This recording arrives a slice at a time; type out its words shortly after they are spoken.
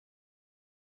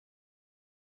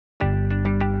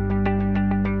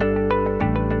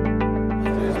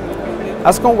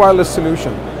Ascom Wireless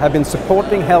Solutions have been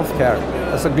supporting healthcare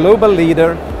as a global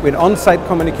leader with on-site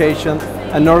communication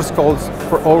and nurse calls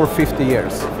for over 50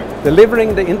 years,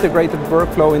 delivering the integrated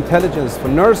workflow intelligence for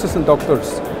nurses and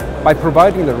doctors by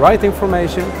providing the right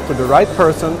information to the right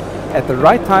person at the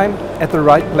right time at the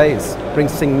right place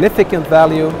brings significant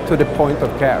value to the point of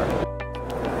care.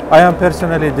 I am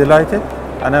personally delighted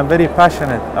and I'm very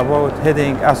passionate about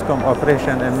heading Ascom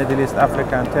operation in Middle East,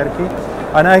 Africa and Turkey.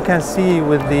 And I can see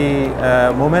with the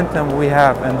momentum we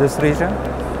have in this region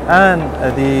and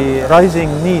the rising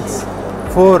needs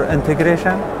for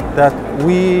integration that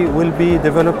we will be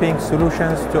developing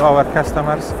solutions to our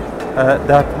customers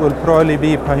that will probably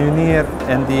be pioneer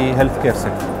in the healthcare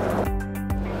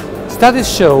sector. Studies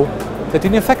show that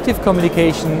ineffective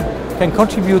communication can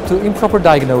contribute to improper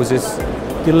diagnosis,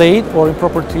 delayed or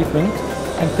improper treatment,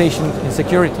 and patient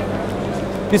insecurity.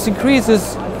 This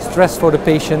increases stress for the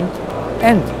patient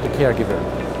and the caregiver.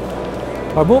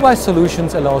 Our mobile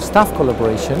solutions allow staff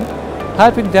collaboration,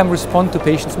 helping them respond to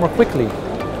patients more quickly,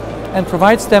 and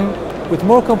provides them with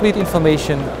more complete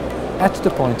information at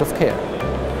the point of care.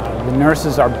 The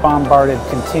nurses are bombarded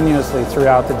continuously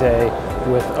throughout the day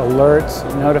with alerts,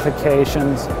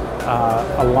 notifications,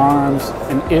 alarms,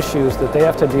 and issues that they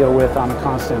have to deal with on a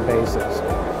constant basis.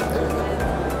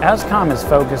 Ascom is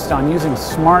focused on using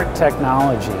smart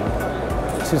technology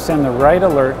to send the right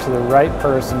alert to the right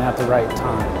person at the right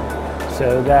time,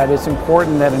 so that it's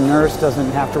important that a nurse doesn't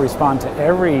have to respond to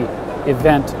every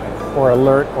event or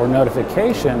alert or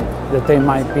notification that they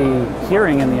might be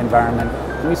hearing in the environment.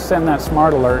 We send that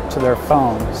smart alert to their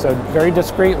phone, so very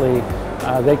discreetly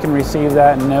they can receive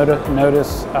that and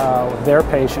notice their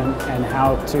patient and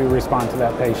how to respond to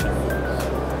that patient.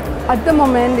 At the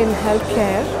moment in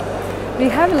healthcare, we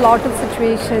have a lot of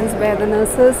situations where the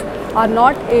nurses are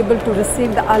not able to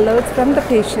receive the alerts from the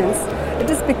patients. It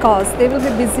is because they will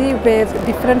be busy with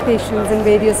different patients in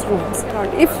various rooms.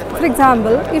 If, for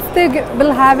example, if they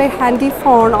will have a handy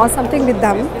phone or something with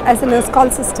them as a nurse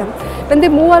call system, when they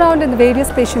move around in the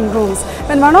various patient rooms,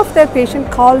 when one of their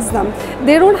patient calls them,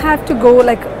 they don't have to go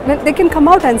they can come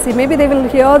out and see, maybe they will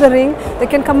hear the ring, they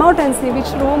can come out and see which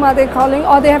room are they calling,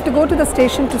 or they have to go to the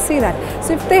station to see that.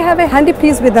 So if they have a handy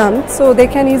piece with them, so they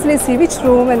can easily see which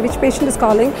room and which patient is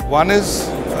calling. One is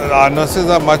our nurses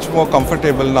are much more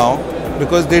comfortable now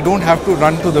because they don't have to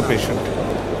run to the patient.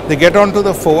 They get onto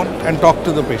the phone and talk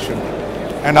to the patient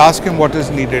and ask him what is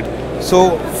needed.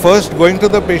 So first going to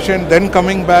the patient, then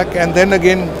coming back, and then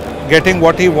again getting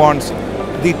what he wants.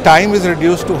 The time is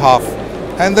reduced to half,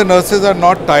 and the nurses are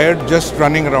not tired just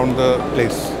running around the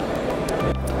place.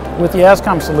 With the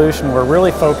Ascom solution, we're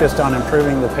really focused on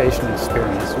improving the patient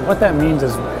experience. What that means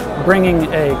is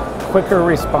bringing a quicker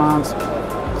response,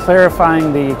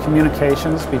 clarifying the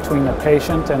communications between the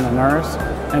patient and the nurse,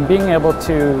 and being able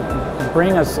to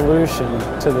bring a solution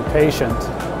to the patient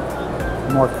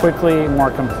more quickly, more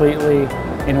completely,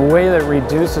 in a way that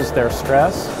reduces their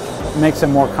stress, makes a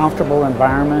more comfortable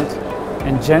environment,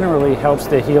 and generally helps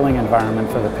the healing environment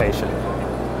for the patient.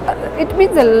 It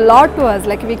means a lot to us,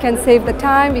 like we can save the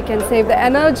time, we can save the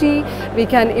energy, we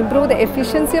can improve the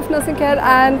efficiency of nursing care,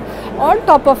 and on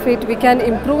top of it, we can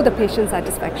improve the patient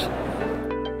satisfaction.